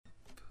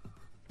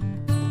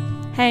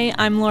Hey,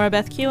 I'm Laura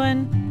Beth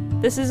Kewen.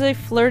 This is a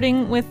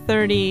Flirting with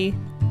 30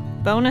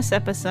 bonus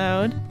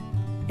episode.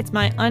 It's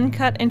my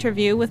uncut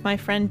interview with my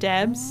friend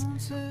Debs.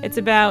 It's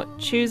about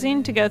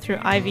choosing to go through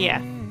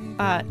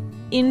IVF,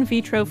 in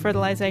vitro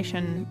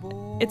fertilization.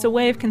 It's a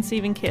way of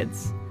conceiving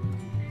kids.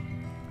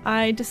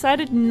 I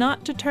decided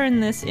not to turn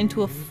this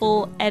into a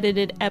full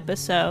edited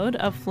episode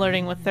of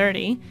Flirting with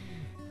 30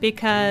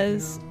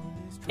 because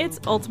it's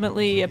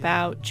ultimately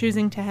about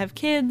choosing to have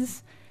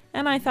kids,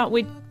 and I thought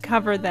we'd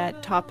cover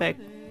that topic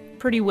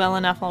pretty well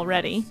enough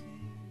already.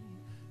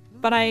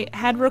 But I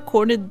had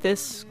recorded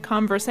this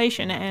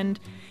conversation, and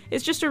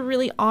it's just a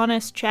really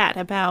honest chat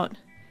about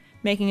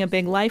making a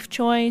big life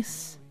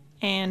choice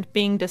and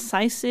being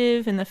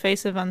decisive in the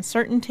face of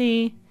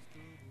uncertainty,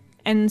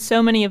 and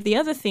so many of the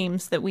other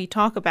themes that we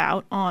talk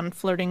about on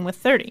Flirting with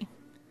 30.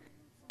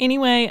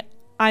 Anyway,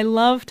 I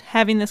loved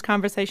having this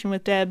conversation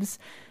with Debs.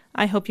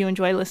 I hope you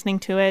enjoy listening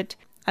to it.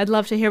 I'd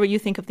love to hear what you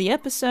think of the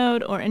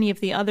episode or any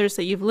of the others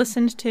that you've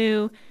listened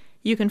to.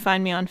 You can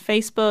find me on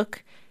Facebook.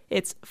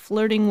 It's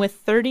Flirting with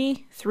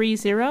 30,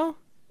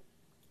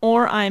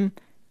 or I'm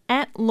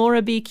at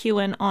Laura B.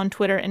 Kewen on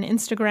Twitter and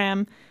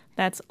Instagram.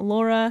 That's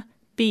Laura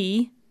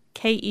B.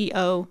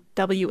 Keown.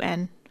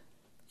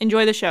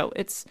 Enjoy the show.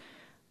 It's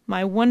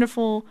my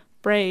wonderful,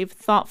 brave,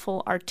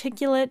 thoughtful,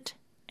 articulate,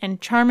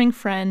 and charming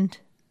friend,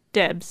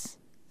 Debs.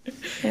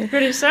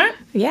 Ready to start?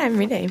 Yeah, I'm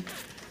ready.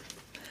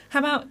 How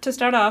about, to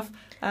start off,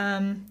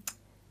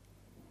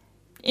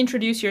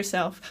 introduce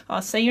yourself.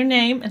 I'll say your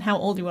name and how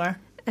old you are.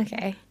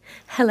 Okay.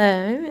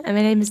 Hello, my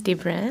name is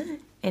Deborah,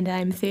 and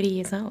I'm 30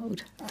 years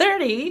old.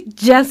 30?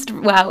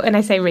 And I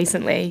say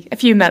recently, a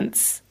few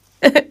months.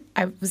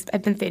 I've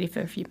been 30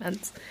 for a few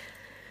months.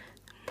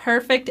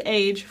 Perfect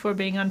age for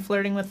being on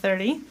Flirting with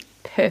 30.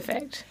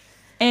 Perfect.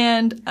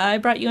 And I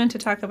brought you in to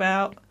talk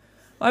about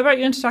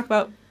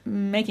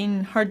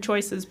making hard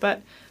choices,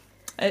 but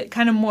it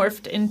kind of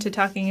morphed into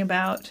talking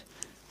about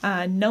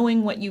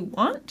knowing what you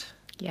want.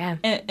 Yeah.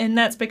 And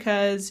that's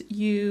because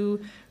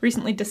you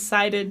recently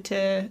decided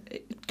to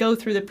go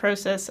through the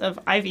process of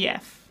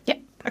IVF. Yep.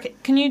 Okay,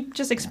 can you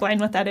just explain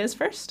what that is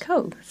first?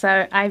 Cool.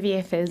 So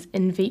IVF is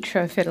in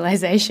vitro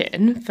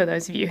fertilization, for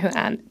those of you who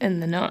aren't in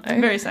the know.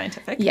 Very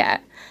scientific. Yeah.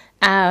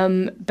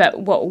 But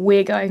what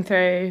we're going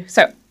through,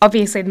 so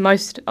obviously the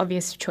most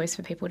obvious choice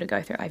for people to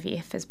go through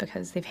IVF is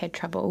because they've had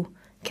trouble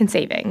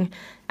conceiving,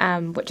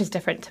 which is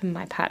different to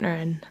my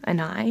partner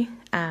and I.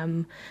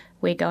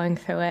 We're going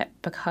through it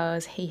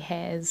because he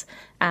has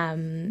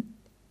a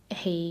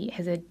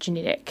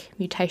genetic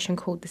mutation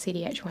called the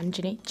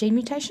CDH1 gene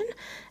mutation.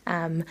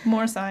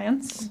 More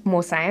science.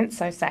 So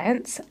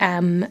science.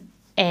 And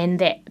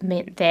that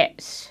meant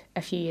that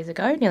a few years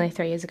ago, nearly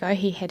 3 years ago,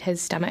 he had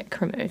his stomach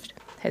removed,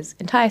 his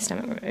entire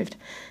stomach removed.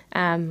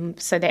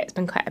 So that's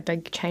been quite a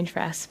big change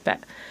for us.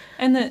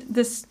 And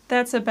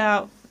that's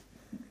about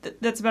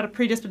a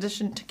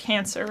predisposition to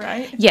cancer,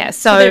 right? Yeah.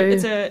 So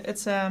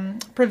it's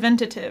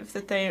preventative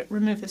that they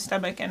remove his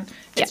stomach, and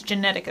it's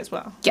genetic as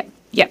well.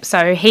 Yep.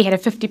 So he had a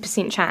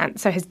 50%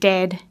 chance. So his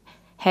dad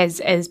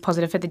is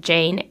positive for the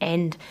gene,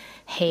 and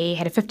he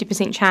had a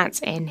 50% chance,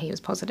 and he was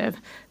positive,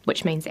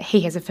 which means that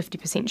he has a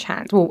 50%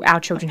 chance. Well, our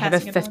children have a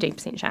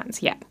 50%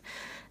 chance. Yeah.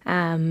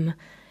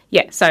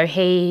 So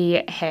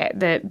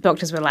the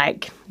doctors were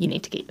like, you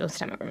need to get your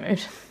stomach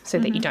removed so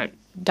that you don't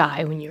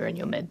die when you're in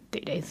your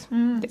mid-30s.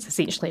 That's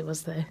essentially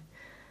was the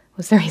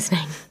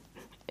reasoning.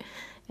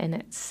 In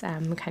its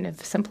kind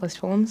of simplest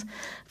form.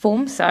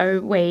 So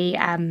we,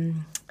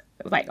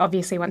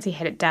 obviously once he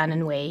had it done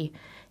and he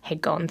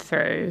had gone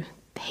through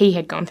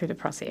the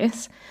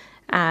process,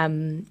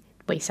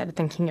 we started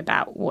thinking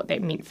about what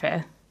that meant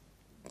for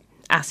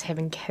us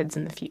having kids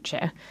in the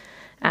future.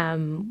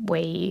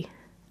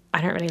 I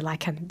don't really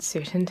like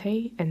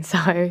uncertainty, and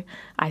so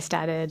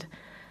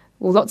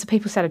lots of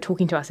people started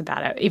talking to us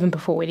about it even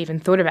before we'd even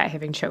thought about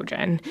having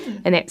children,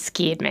 and that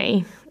scared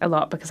me a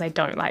lot because I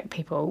don't like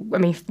people. I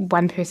mean,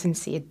 one person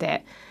said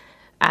that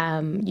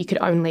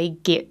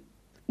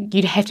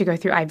you'd have to go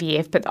through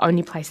IVF, but the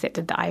only place that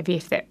did the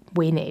IVF that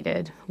we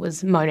needed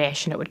was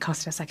Monash, and it would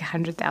cost us like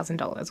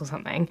 $100,000 or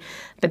something.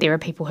 But there are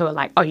people who are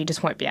like, oh, you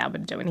just won't be able to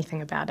do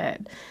anything about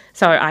it.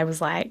 So I was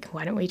like,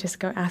 why don't we just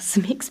go ask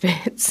some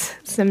experts,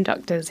 some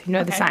doctors who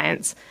know the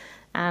science.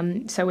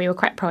 So we were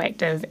quite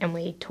proactive, and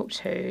we talked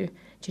to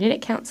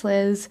genetic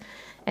counsellors,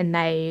 and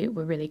they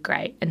were really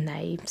great. And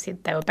they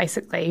said there were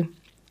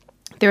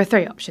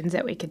 3 options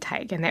that we could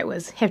take, and that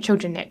was have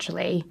children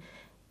naturally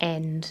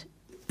and,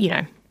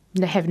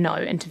 have no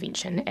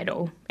intervention at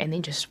all, and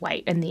then just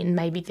wait, and then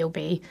maybe there'll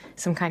be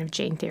some kind of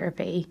gene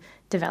therapy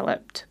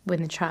developed by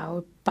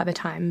the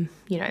time,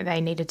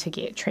 they needed to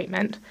get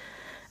treatment.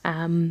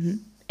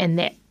 And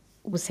that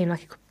would seem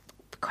like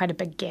quite a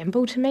big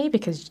gamble to me,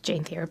 because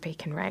gene therapy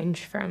can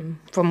range from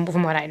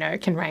what I know,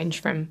 can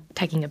range from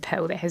taking a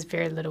pill that has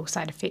very little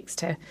side effects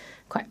to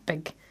quite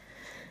big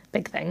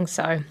things.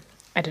 So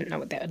I didn't know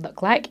what that would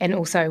look like. And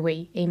also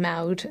we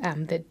emailed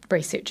the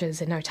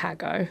researchers in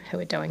Otago who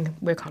are doing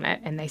work on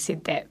it, and they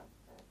said that,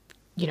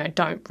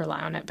 don't rely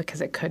on it because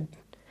it could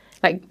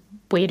like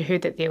we'd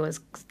heard that they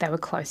were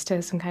close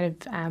to some kind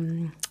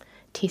of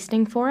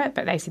testing for it,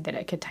 but they said that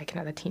it could take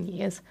another 10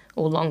 years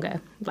or longer.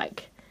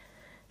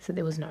 So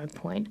there was no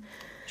point.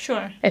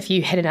 Sure. If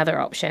you had another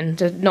option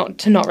to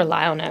not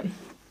rely on it.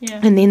 Yeah.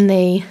 And then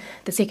the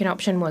second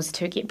option was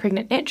to get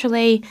pregnant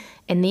naturally,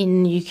 and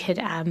then you could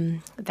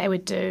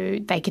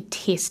they could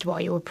test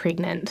while you were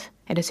pregnant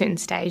at a certain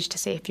stage to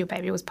see if your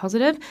baby was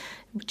positive,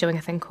 doing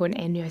a thing called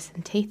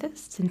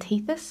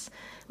amniocentesis,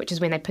 which is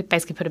when they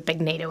basically put a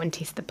big needle and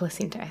test the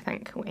placenta, I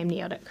think, or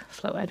amniotic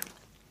fluid.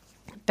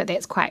 But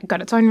that's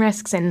got its own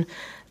risks, and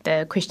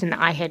the question that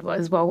I had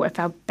was, well, if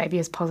our baby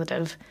is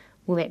positive,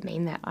 will that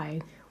mean that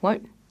I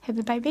won't have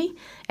a baby?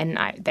 And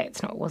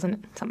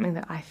wasn't something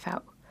that I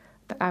felt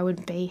that I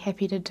would be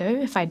happy to do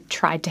if I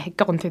tried to have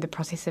gone through the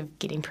process of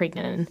getting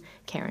pregnant and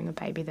carrying a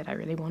baby that I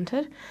really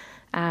wanted.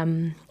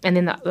 And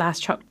then the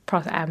last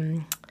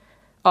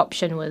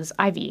option was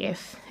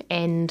IVF,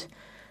 and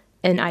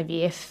in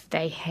IVF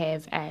they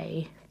have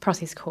a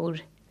process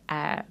called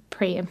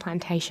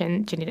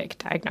pre-implantation genetic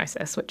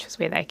diagnosis, which is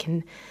where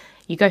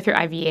you go through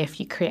IVF,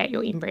 you create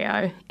your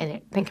embryo,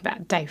 and think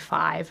about day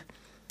 5,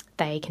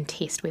 they can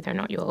test whether or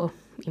not your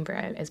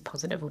embryo is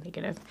positive or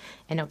negative.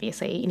 And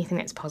obviously anything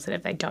that's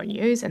positive they don't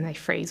use, and they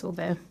freeze all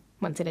the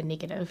ones that are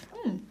negative.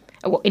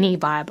 Or any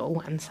viable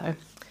ones. So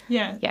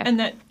yeah. And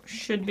that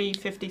should be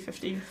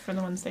 50-50 for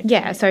the ones they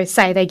yeah, so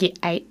say they get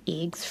 8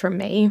 eggs from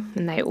me,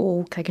 and they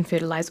can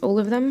fertilise all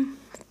of them.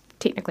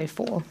 Technically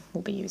 4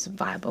 will be used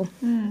viable.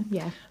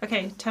 Yeah.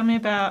 Okay, tell me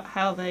about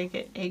how they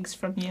get eggs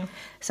from you.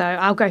 So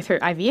I'll go through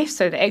IVF.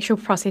 So the actual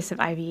process of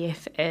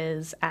IVF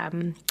is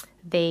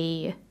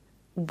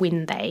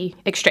when they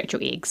extract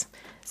your eggs.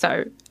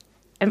 So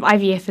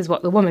IVF is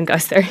what the woman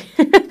goes through,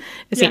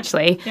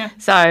 essentially. Yeah.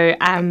 So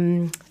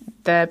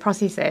the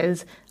process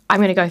is, I'm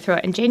going to go through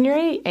it in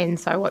January, and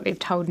so what they've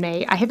told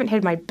me, I haven't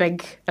had my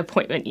big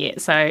appointment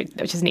yet,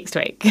 which is next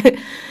week,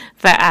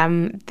 but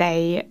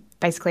they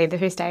basically, the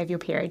first day of your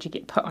period, you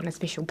get put on a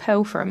special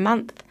pill for a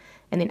month,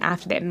 and then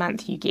after that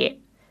month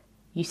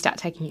you start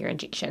taking your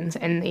injections,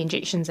 and the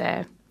injections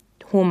are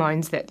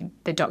hormones that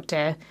the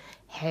doctor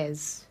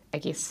has, I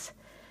guess,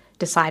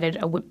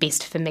 decided are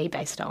best for me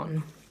based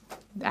on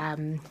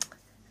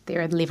there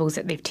are levels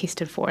that they've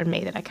tested for in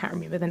me that I can't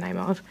remember the name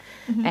of,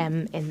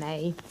 and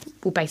they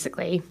will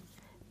basically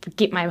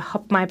get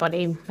my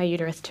body, my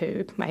uterus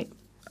my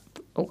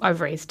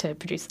ovaries to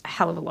produce a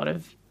hell of a lot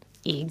of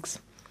eggs,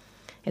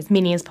 as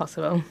many as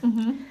possible.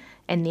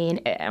 And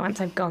then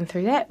once I've gone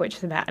through that, which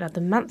is about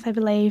another month, I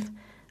believe,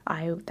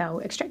 they'll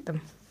extract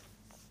them,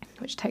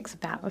 which takes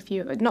about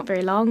not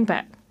very long,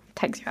 but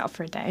takes you out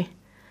for a day.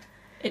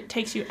 It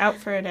takes you out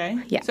for a day?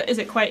 Yeah. So is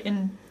it quite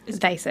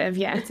invasive?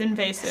 Yeah. It's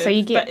invasive. So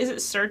you get, but is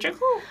it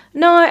surgical?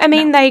 No, I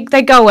mean, no.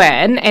 They go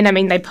in, and I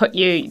mean, they put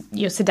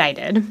you're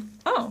sedated.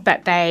 Oh.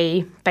 But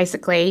they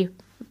basically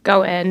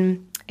go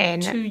in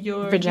and to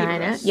your vagina.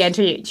 uterus. Yeah,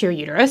 to your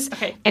uterus.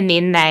 Okay. And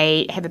then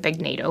they have a big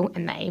needle,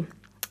 and they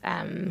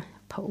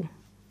pull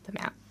them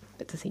out.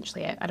 That's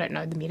essentially it. I don't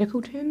know the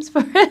medical terms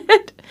for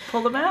it.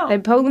 Pull them out. They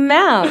pull them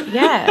out,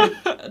 yeah.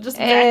 Just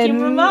vacuum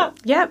them up.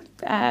 Yep.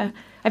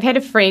 I've had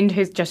a friend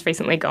who's just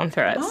recently gone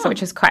through it, so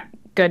which is quite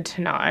good to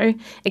know,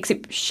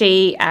 except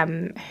she,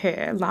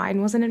 her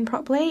line wasn't in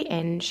properly,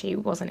 and she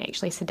wasn't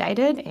actually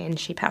sedated, and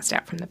she passed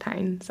out from the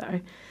pain, so,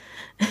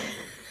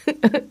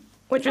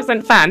 which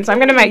wasn't fun. So I'm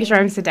going to make sure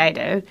I'm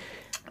sedated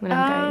when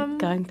I'm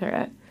going through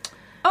it.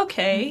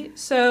 Okay,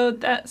 so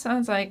that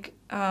sounds like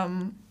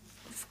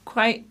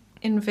quite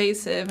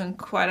invasive and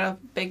quite a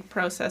big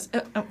process.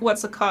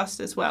 What's the cost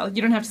as well?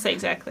 You don't have to say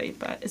exactly,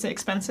 but is it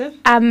expensive?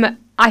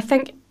 I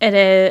think it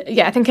is.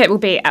 Yeah, I think it will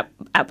be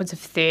upwards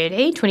of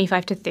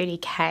 25 to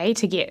 30K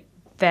to get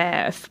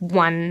the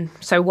one.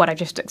 So what I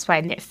just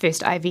explained, that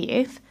first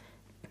IVF,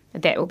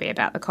 that will be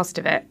about the cost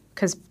of it,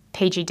 because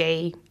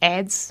PGD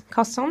adds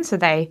costs on. So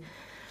I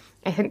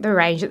think the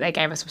range that they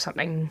gave us was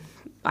something.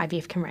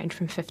 IVF can range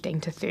from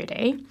 15 to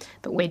 30,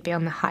 but we'd be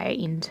on the higher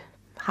end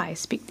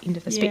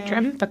of the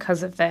spectrum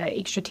because of the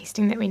extra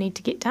testing that we need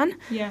to get done.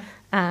 Yeah.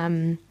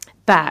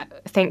 But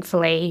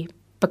thankfully,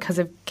 because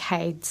of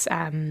Cade's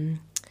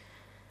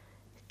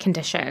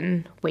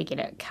condition, we get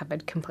it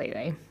covered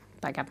completely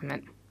by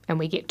government, and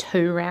we get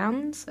 2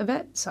 rounds of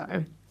it.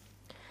 So,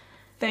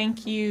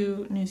 thank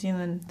you, New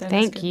Zealand.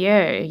 Thank you.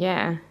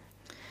 Yeah.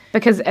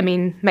 Because, I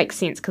mean, makes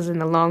sense, because in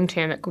the long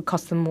term it would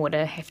cost them more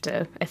to have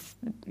to, if,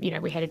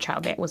 we had a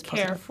child that was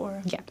positive. Care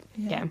for.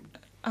 Yeah.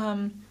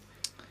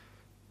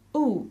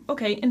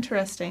 Okay,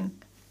 interesting.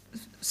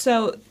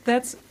 So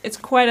it's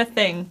quite a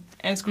thing,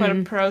 and it's quite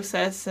a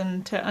process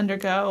and to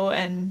undergo,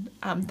 and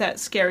that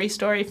scary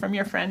story from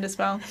your friend as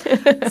well.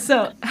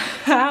 So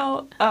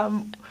how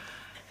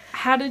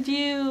did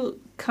you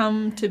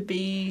come to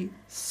be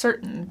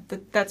certain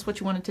that that's what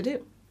you wanted to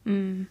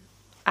do?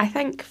 I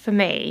think for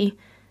me,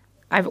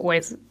 I've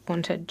always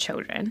wanted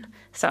children.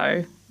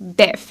 So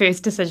that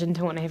first decision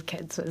to want to have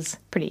kids was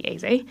pretty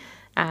easy.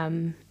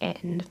 And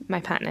my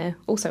partner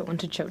also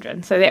wanted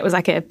children. So that was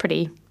like a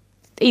pretty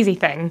easy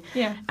thing.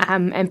 Yeah.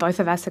 And both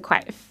of us are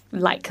quite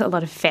like a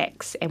lot of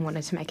facts and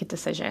wanted to make a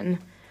decision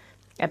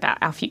about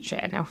our future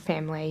and our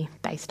family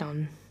based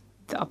on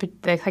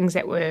the things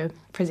that were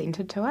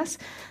presented to us.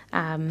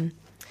 And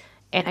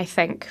I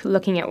think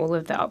looking at all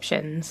of the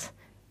options,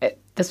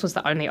 this was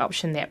the only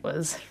option that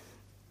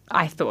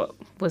I thought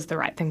was the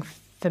right thing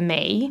for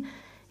me,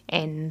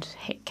 and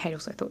Kate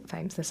also thought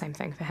the same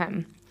thing for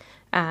him.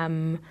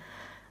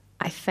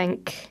 I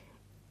think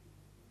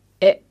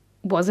it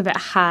was a bit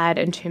hard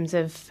in terms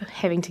of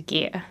having to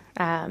get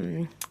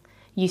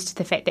used to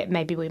the fact that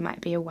maybe we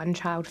might be a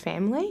one-child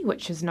family,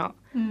 which is not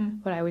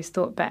what I always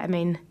thought. But, I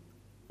mean,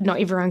 not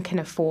everyone can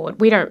afford.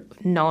 We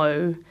don't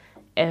know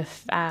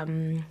if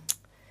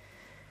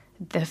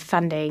the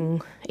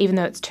funding, even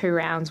though it's 2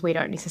 rounds, we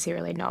don't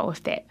necessarily know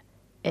if that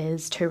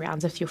is 2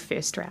 rounds if your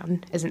first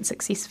round isn't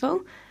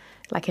successful.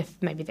 Like if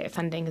maybe that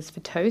funding is for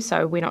 2,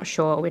 so we're not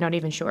sure. We're not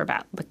even sure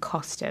about the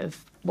cost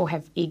of, we'll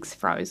have eggs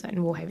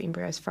frozen, we'll have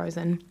embryos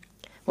frozen,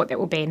 what that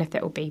will be and if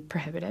that will be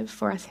prohibitive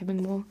for us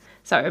having more.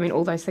 So, I mean,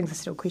 all those things are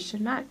still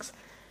question marks,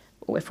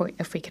 or if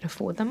we can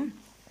afford them.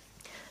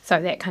 So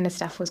that kind of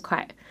stuff was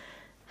quite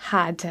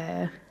hard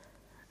to,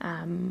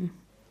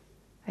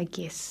 I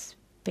guess,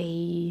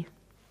 be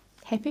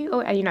happy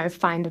or,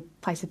 find a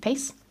place of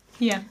peace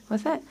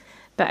with it.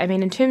 But, I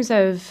mean, in terms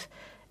of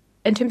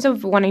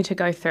wanting to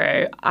go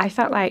through, I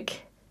felt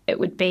like it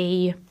would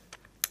be,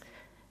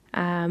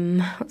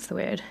 what's the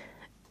word?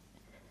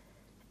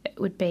 It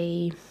would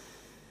be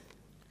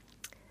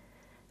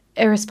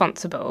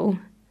irresponsible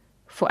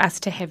for us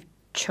to have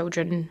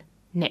children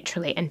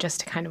naturally and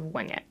just to kind of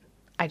wing it.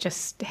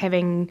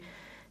 Having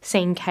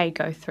seen Kay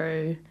go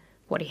through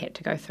what he had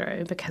to go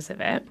through because of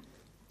it,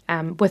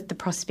 with the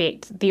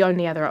prospect, the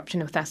only other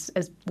option with us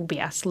will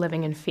be us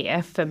living in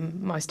fear for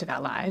most of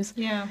our lives.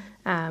 Yeah.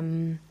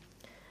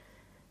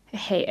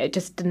 It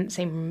just didn't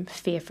seem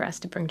fair for us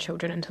to bring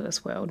children into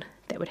this world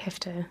that would have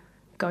to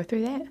go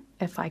through that.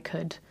 If I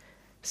could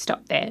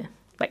stop that,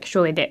 like,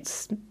 surely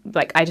that's,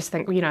 like, I just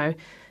think, you don't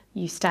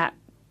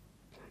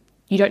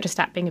just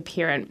start being a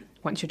parent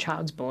once your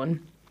child's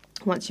born.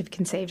 Once you've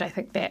conceived, I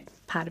think that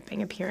part of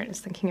being a parent is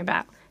thinking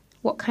about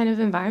what kind of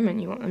environment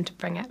you want them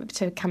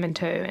to come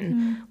into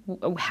and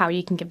how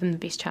you can give them the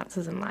best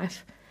chances in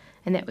life.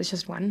 And that was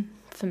just one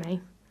for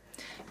me.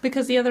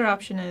 Because the other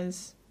option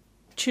is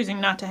choosing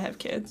not to have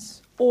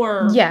kids,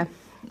 or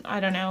I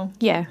don't know,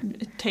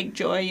 take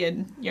joy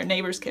in your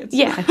neighbor's kids.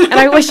 Yeah, and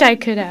I wish I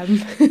could.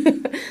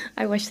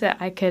 I wish that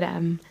I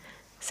could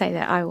say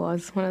that I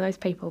was one of those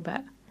people,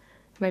 but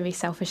maybe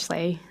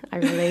selfishly, I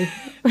really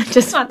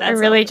just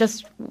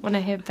just want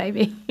to have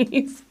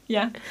babies.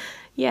 Yeah.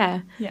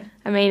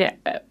 I mean,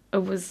 it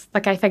was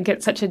like, I think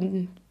it's such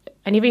I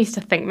never used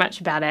to think much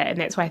about it, and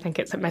that's why I think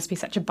it must be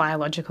such a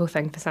biological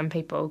thing for some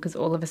people, because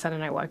all of a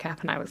sudden I woke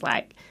up and I was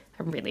like,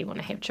 I really want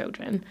to have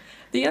children.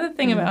 The other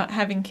thing about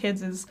having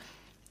kids is,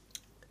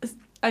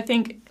 I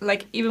think,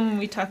 like, even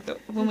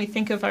when we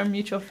think of our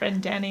mutual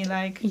friend Danny,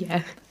 like,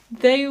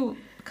 they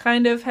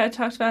kind of had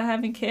talked about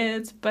having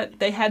kids, but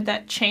they had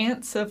that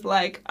chance of,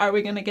 like, are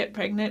we going to get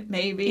pregnant?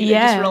 Maybe. They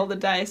just roll the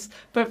dice.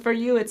 But for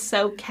you, it's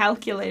so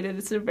calculated.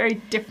 It's a very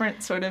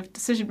different sort of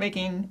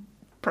decision-making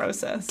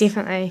process.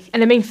 Definitely.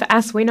 And I mean, for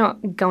us, we're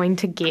not going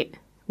through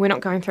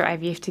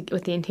IVF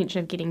with the intention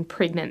of getting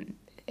pregnant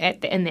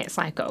in that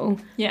cycle.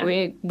 Yeah.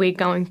 We're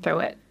going through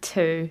it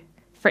to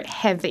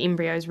have the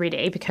embryos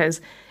ready, because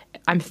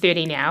I'm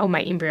 30 now.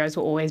 My embryos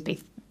will always be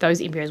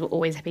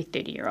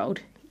 30-year-old.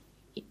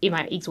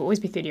 My eggs will always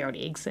be 30-year-old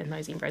eggs, and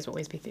those embryos will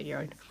always be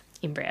 30-year-old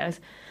embryos.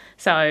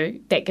 So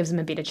that gives them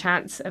a better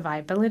chance of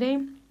viability,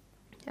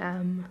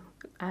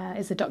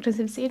 as the doctors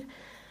have said.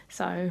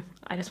 So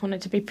I just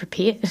wanted to be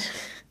prepared.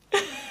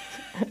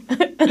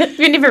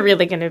 You're never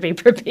really going to be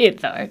prepared,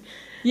 though.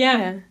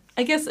 Yeah.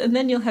 I guess, and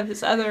then you'll have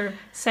this other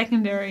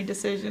secondary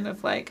decision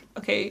of, like,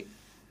 okay,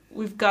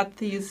 we've got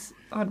these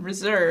on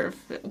reserve.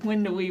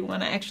 When do we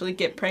want to actually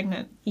get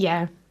pregnant?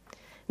 Yeah.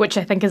 Which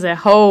I think is a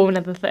whole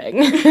other thing.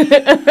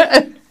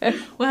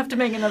 We'll have to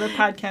make another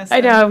podcast. I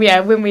know,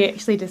 when we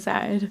actually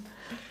decide.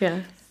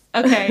 Yeah.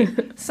 Okay.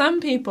 Some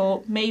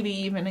people, maybe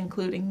even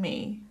including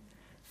me,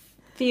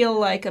 feel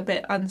like a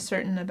bit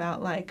uncertain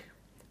about, like,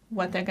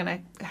 what they're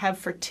going to have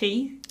for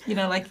tea.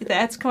 Like,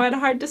 that's quite a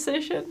hard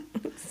decision.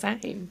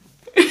 Same.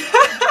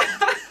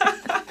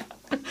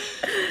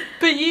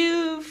 But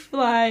you've,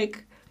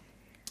 like,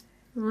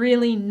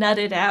 really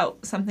nutted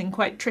out something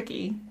quite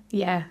tricky.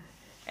 Yeah.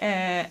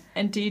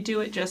 And do you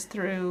do it just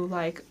through,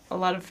 like, a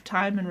lot of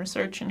time and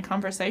research and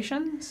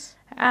conversations?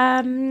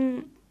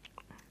 I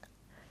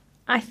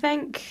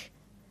think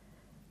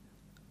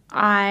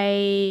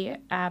I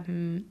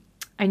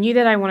knew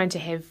that I wanted to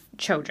have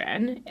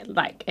children,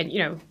 like,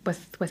 and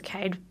with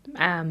Cade,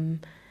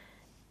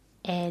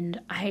 and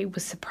I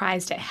was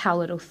surprised at how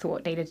little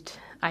thought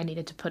I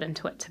needed to put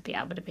into it to be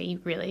able to be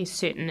really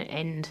certain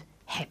and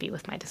happy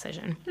with my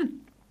decision.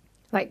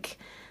 Like,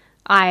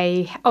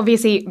 I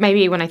obviously,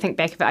 maybe when I think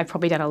back of it, I've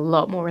probably done a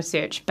lot more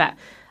research, but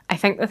I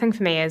think the thing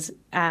for me is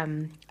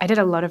I did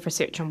a lot of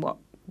research on what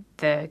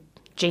the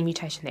gene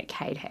mutation that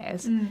Cade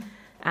has.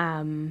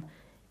 And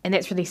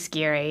that's really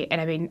scary.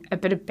 And I mean, a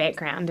bit of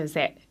background is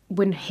that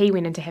when he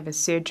went in to have his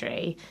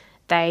surgery,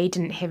 they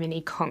didn't have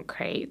any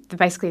concrete.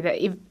 Basically,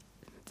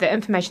 the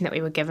information that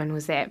we were given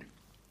was that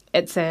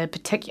it's a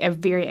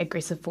very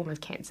aggressive form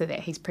of cancer that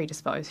he's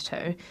predisposed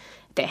to,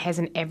 that has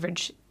an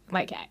average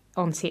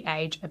onset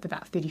age of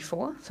about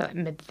 34, so like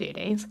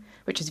mid-30s,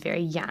 which is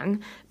very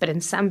young. But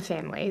in some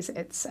families,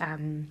 it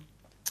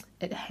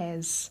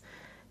has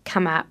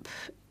come up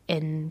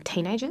in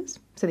teenagers.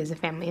 So there's a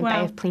family in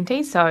Bay of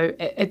Plenty. So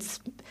it's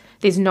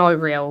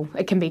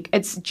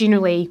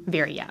generally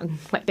very young.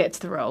 Like, that's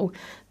the rule.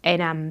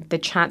 And the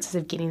chances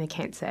of getting the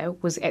cancer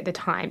was at the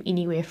time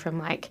anywhere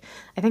from I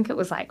think it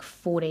was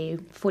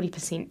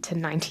 40% to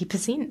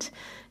 90%.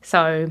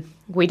 So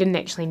we didn't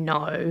actually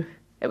know.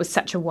 It was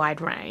such a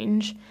wide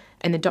range.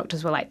 And the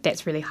doctors were like,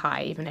 that's really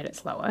high even at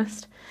its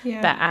lowest.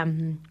 Yeah. But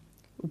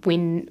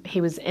when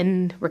he was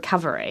in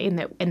recovery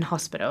in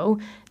hospital,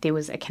 there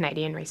was a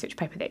Canadian research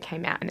paper that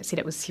came out and it said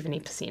it was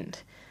 70%,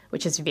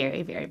 which is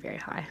very, very, very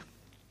high.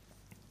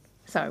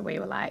 So we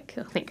were like,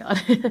 oh, thank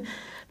God.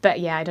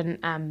 But yeah, I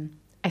didn't...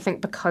 I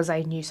think because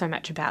I knew so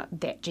much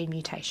about that gene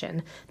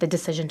mutation, the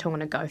decision to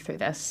want to go through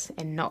this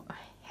and not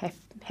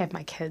have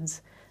my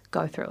kids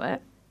go through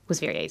it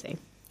was very easy.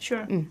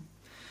 Sure.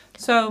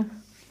 So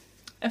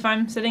if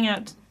I'm setting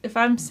out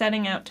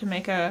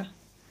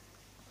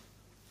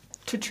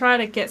to try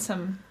to get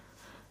some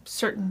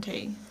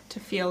certainty, to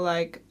feel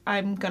like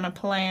I'm going to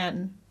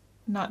plan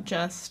not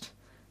just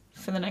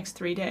for the next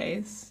 3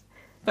 days,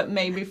 but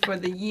maybe for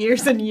the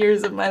years and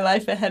years of my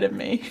life ahead of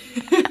me.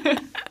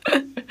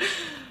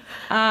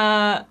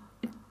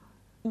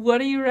 What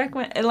do you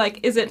recommend?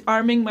 Is it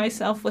arming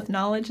myself with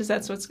knowledge? Is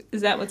that what's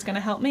going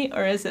to help me?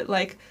 Or is it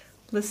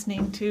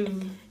listening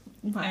to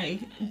my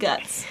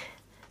guts?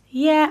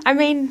 Yeah, I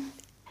mean,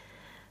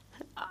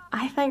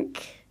 I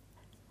think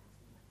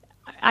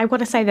I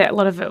want to say that a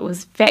lot of it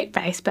was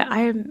fact-based, but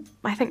I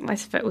think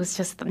most of it was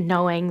just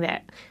knowing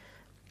that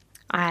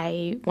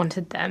I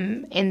wanted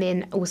them, and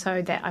then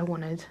also that I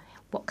wanted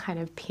what kind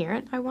of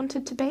parent I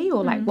wanted to be,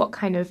 or what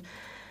kind of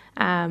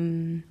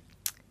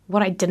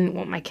what I didn't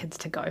want my kids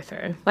to go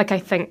through. I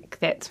think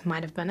that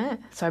might have been it.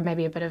 So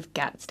maybe a bit of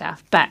gut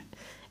stuff. But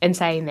in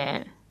saying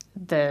that,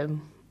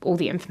 all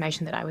the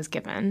information that I was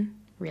given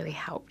really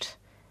helped.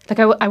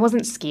 I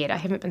wasn't scared. I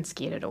haven't been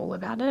scared at all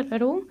about it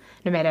at all,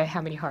 no matter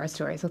how many horror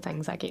stories or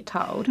things I get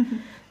told.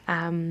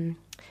 And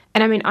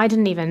I mean, I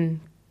don't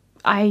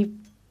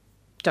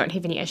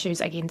have any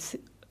issues, I guess,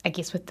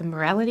 with the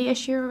morality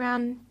issue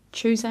around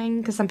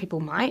choosing, because some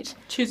people might.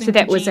 Choosing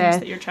the genes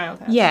that your child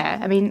has. Yeah,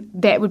 I mean,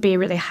 that would be a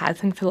really hard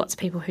thing for lots of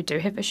people who do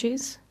have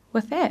issues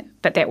with that,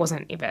 but that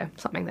wasn't ever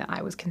something that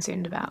I was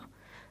concerned about.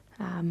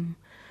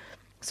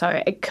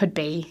 So it could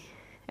be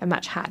a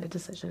much harder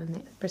decision in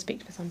that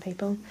respect for some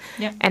people.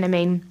 Yeah. And I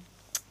mean,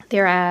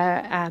 there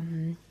are,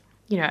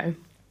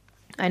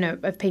 I know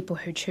of people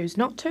who choose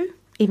not to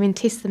even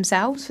test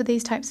themselves for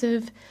these types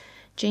of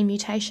gene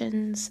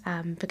mutations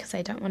because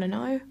they don't want to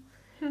know.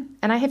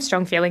 And I have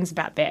strong feelings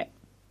about that.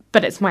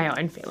 But it's my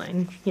own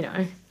feeling,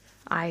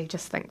 I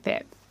just think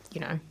that,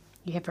 you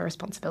have a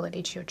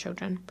responsibility to your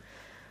children.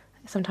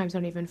 Sometimes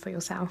not even for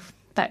yourself,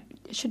 but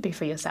it should be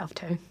for yourself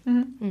too.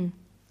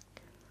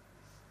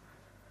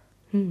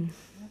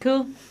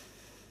 Cool.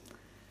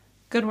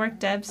 Good work,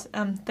 Debs.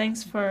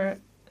 Thanks for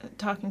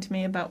talking to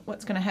me about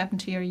what's going to happen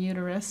to your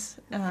uterus.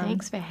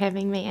 Thanks for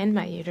having me and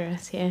my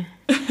uterus here.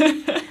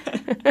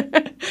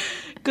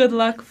 Good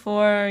luck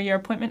for your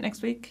appointment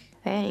next week.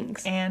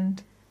 Thanks.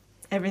 And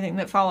everything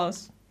that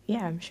follows.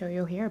 Yeah, I'm sure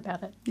you'll hear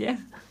about it. Yeah.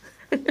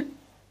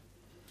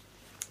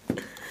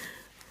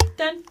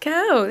 Done.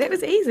 Cool. That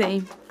was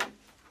easy.